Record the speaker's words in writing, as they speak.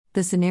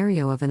The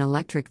scenario of an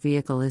electric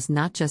vehicle is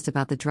not just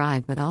about the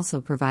drive but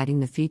also providing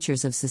the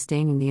features of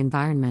sustaining the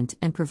environment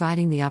and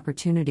providing the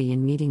opportunity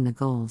in meeting the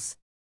goals.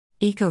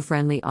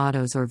 Eco-friendly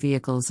autos or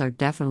vehicles are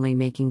definitely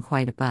making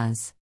quite a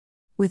buzz.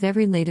 With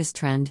every latest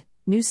trend,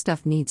 new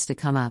stuff needs to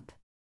come up.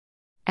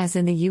 As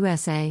in the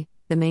USA,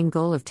 the main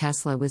goal of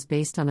Tesla was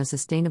based on a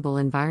sustainable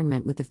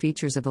environment with the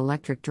features of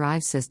electric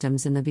drive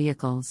systems in the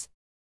vehicles.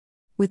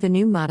 With the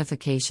new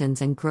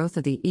modifications and growth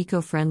of the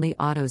eco-friendly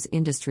autos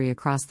industry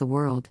across the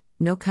world,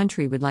 no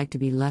country would like to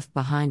be left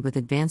behind with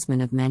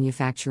advancement of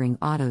manufacturing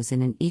autos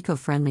in an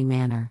eco-friendly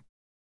manner.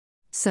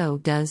 So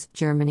does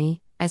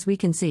Germany. As we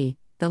can see,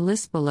 the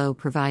list below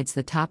provides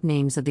the top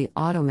names of the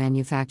auto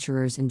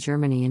manufacturers in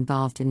Germany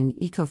involved in an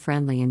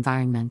eco-friendly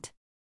environment.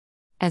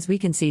 As we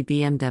can see,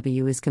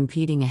 BMW is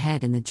competing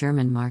ahead in the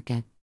German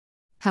market.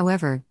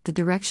 However, the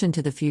direction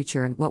to the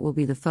future and what will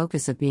be the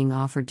focus of being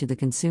offered to the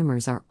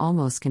consumers are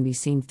almost can be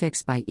seen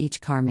fixed by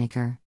each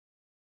carmaker.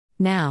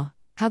 Now,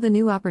 how the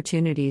new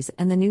opportunities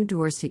and the new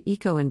doors to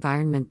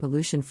eco-environment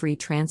pollution-free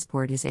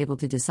transport is able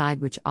to decide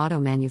which auto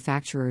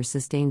manufacturer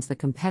sustains the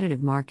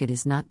competitive market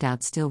is not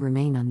doubt still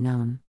remain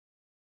unknown.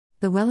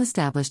 The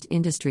well-established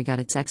industry got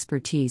its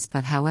expertise,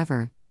 but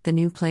however, the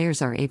new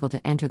players are able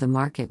to enter the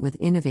market with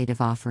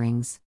innovative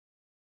offerings.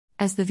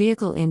 As the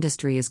vehicle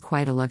industry is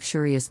quite a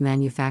luxurious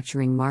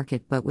manufacturing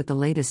market, but with the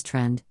latest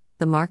trend,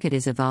 the market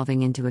is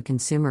evolving into a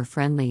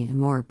consumer-friendly and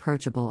more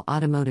approachable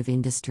automotive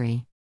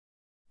industry.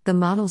 The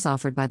models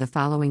offered by the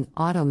following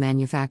auto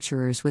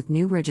manufacturers with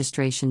new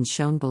registrations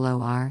shown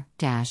below are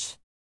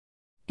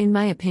In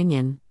my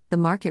opinion, the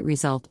market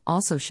result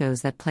also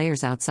shows that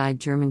players outside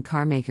German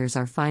carmakers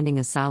are finding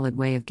a solid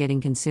way of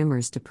getting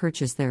consumers to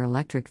purchase their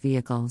electric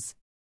vehicles.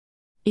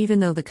 Even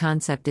though the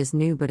concept is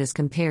new, but as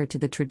compared to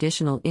the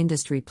traditional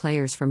industry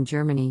players from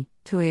Germany,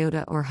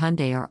 Toyota or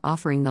Hyundai are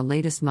offering the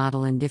latest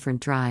model in different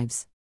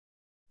drives.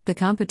 The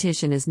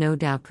competition is no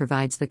doubt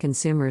provides the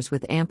consumers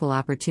with ample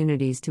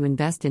opportunities to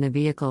invest in a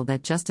vehicle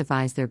that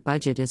justifies their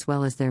budget as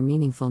well as their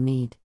meaningful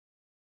need.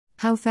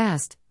 How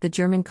fast the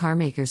German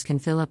carmakers can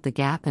fill up the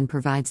gap and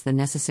provides the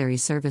necessary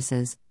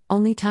services,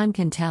 only time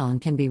can tell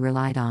and can be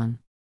relied on.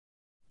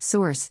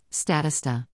 Source: Statista.